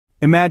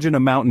Imagine a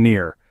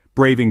mountaineer,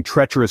 braving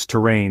treacherous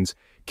terrains,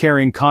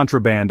 carrying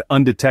contraband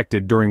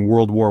undetected during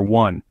World War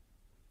I.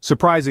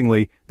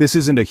 Surprisingly, this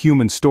isn't a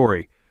human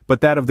story,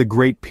 but that of the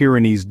Great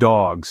Pyrenees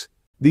dogs.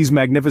 These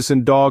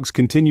magnificent dogs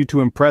continue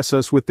to impress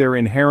us with their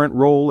inherent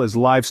role as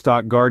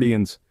livestock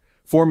guardians.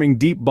 Forming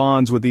deep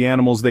bonds with the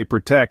animals they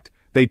protect,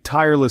 they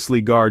tirelessly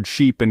guard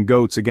sheep and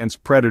goats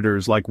against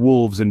predators like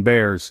wolves and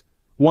bears.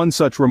 One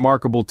such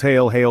remarkable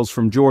tale hails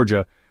from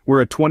Georgia, where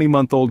a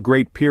 20-month-old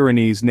Great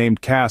Pyrenees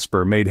named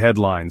Casper made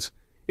headlines.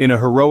 In a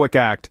heroic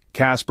act,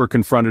 Casper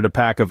confronted a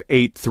pack of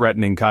 8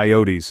 threatening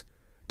coyotes.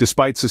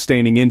 Despite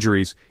sustaining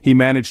injuries, he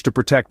managed to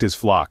protect his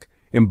flock,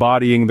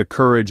 embodying the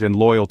courage and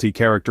loyalty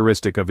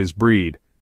characteristic of his breed.